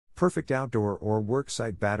Perfect outdoor or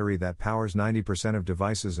worksite battery that powers 90% of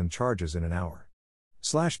devices and charges in an hour.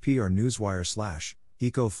 /PR Newswire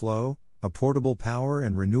 /EcoFlow, a portable power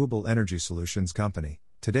and renewable energy solutions company,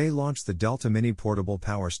 today launched the Delta Mini Portable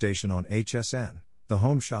Power Station on HSN, the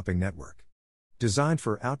home shopping network. Designed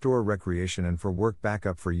for outdoor recreation and for work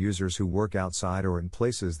backup for users who work outside or in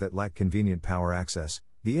places that lack convenient power access,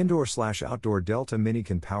 the indoor/outdoor Delta Mini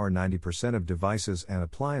can power 90% of devices and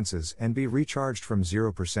appliances and be recharged from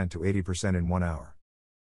 0% to 80% in 1 hour.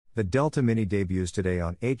 The Delta Mini debuts today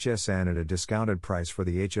on HSN at a discounted price for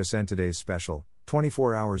the HSN Today's Special,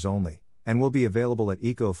 24 hours only, and will be available at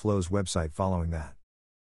EcoFlow's website following that.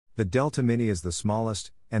 The Delta Mini is the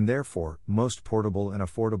smallest, and therefore, most portable and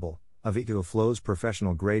affordable, of EcoFlow's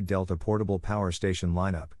professional-grade Delta portable power station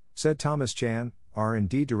lineup, said Thomas Chan,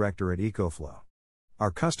 R&D Director at EcoFlow. Our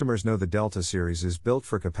customers know the Delta series is built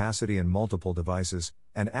for capacity in multiple devices,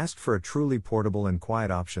 and asked for a truly portable and quiet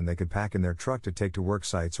option they could pack in their truck to take to work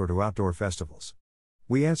sites or to outdoor festivals.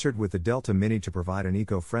 We answered with the Delta Mini to provide an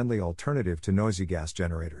eco-friendly alternative to noisy gas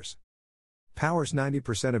generators. Powers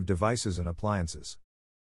 90% of devices and appliances.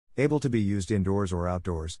 Able to be used indoors or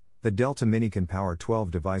outdoors, the Delta Mini can power 12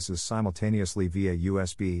 devices simultaneously via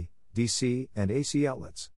USB, DC, and AC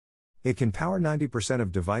outlets. It can power 90%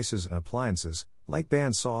 of devices and appliances, like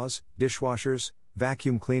band saws, dishwashers,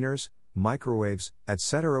 vacuum cleaners, microwaves,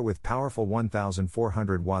 etc. with powerful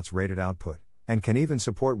 1,400 watts rated output, and can even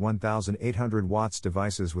support 1,800 watts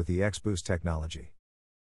devices with the X-Boost technology.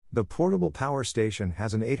 The portable power station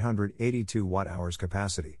has an 882 watt-hours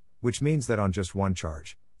capacity, which means that on just one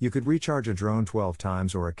charge, you could recharge a drone 12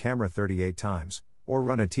 times or a camera 38 times, or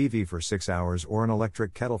run a TV for 6 hours or an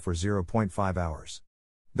electric kettle for 0.5 hours.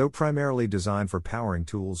 Though primarily designed for powering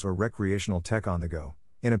tools or recreational tech on the go,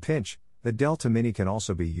 in a pinch, the Delta Mini can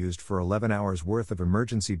also be used for 11 hours worth of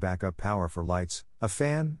emergency backup power for lights, a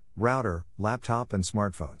fan, router, laptop and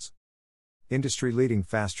smartphones. Industry-leading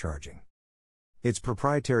fast charging. Its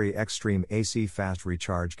proprietary Xtreme AC fast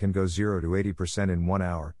recharge can go 0 to 80% in 1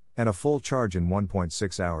 hour, and a full charge in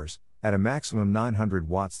 1.6 hours, at a maximum 900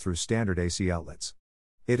 watts through standard AC outlets.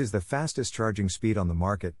 It is the fastest charging speed on the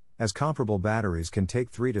market, as comparable batteries can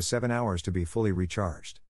take 3 to 7 hours to be fully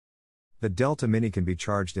recharged. The Delta Mini can be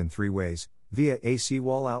charged in 3 ways, via AC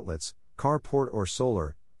wall outlets, carport or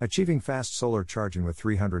solar, achieving fast solar charging with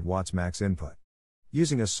 300 watts max input.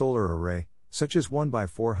 Using a solar array, such as 1 by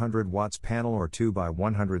 400 watts panel or 2 by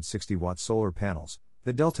 160 watt solar panels,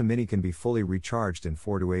 the Delta Mini can be fully recharged in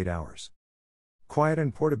 4 to 8 hours. Quiet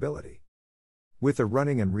and portability. With a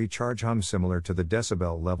running and recharge hum similar to the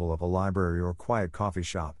decibel level of a library or quiet coffee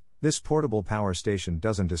shop, this portable power station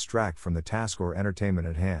doesn't distract from the task or entertainment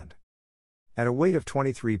at hand. At a weight of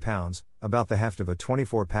 23 pounds, about the heft of a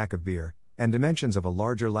 24-pack of beer, and dimensions of a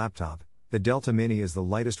larger laptop, the Delta Mini is the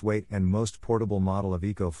lightest weight and most portable model of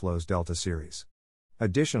EcoFlow's Delta series.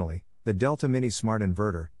 Additionally, the Delta Mini smart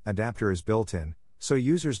inverter adapter is built in, so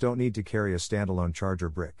users don't need to carry a standalone charger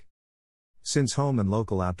brick. Since home and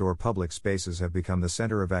local outdoor public spaces have become the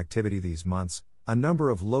center of activity these months, a number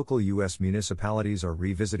of local U.S. municipalities are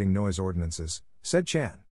revisiting noise ordinances, said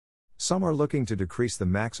Chan. Some are looking to decrease the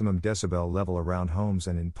maximum decibel level around homes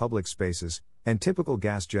and in public spaces, and typical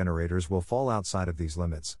gas generators will fall outside of these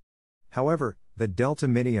limits. However, the Delta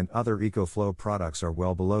Mini and other EcoFlow products are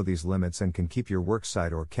well below these limits and can keep your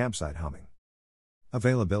worksite or campsite humming.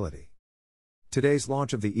 Availability. Today's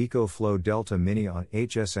launch of the EcoFlow Delta Mini on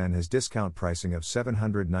HSN has discount pricing of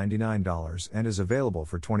 $799 and is available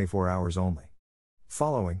for 24 hours only.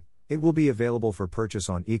 Following, it will be available for purchase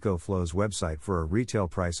on EcoFlow's website for a retail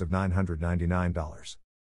price of $999.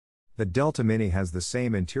 The Delta Mini has the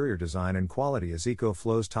same interior design and quality as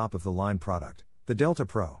EcoFlow's top-of-the-line product, the Delta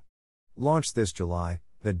Pro. Launched this July,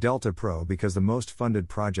 the Delta Pro becomes the most funded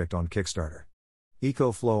project on Kickstarter.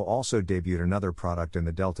 EcoFlow also debuted another product in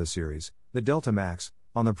the Delta series, the Delta Max,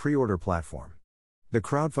 on the pre-order platform. The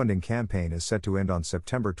crowdfunding campaign is set to end on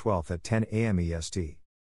September 12 at 10 a.m. EST.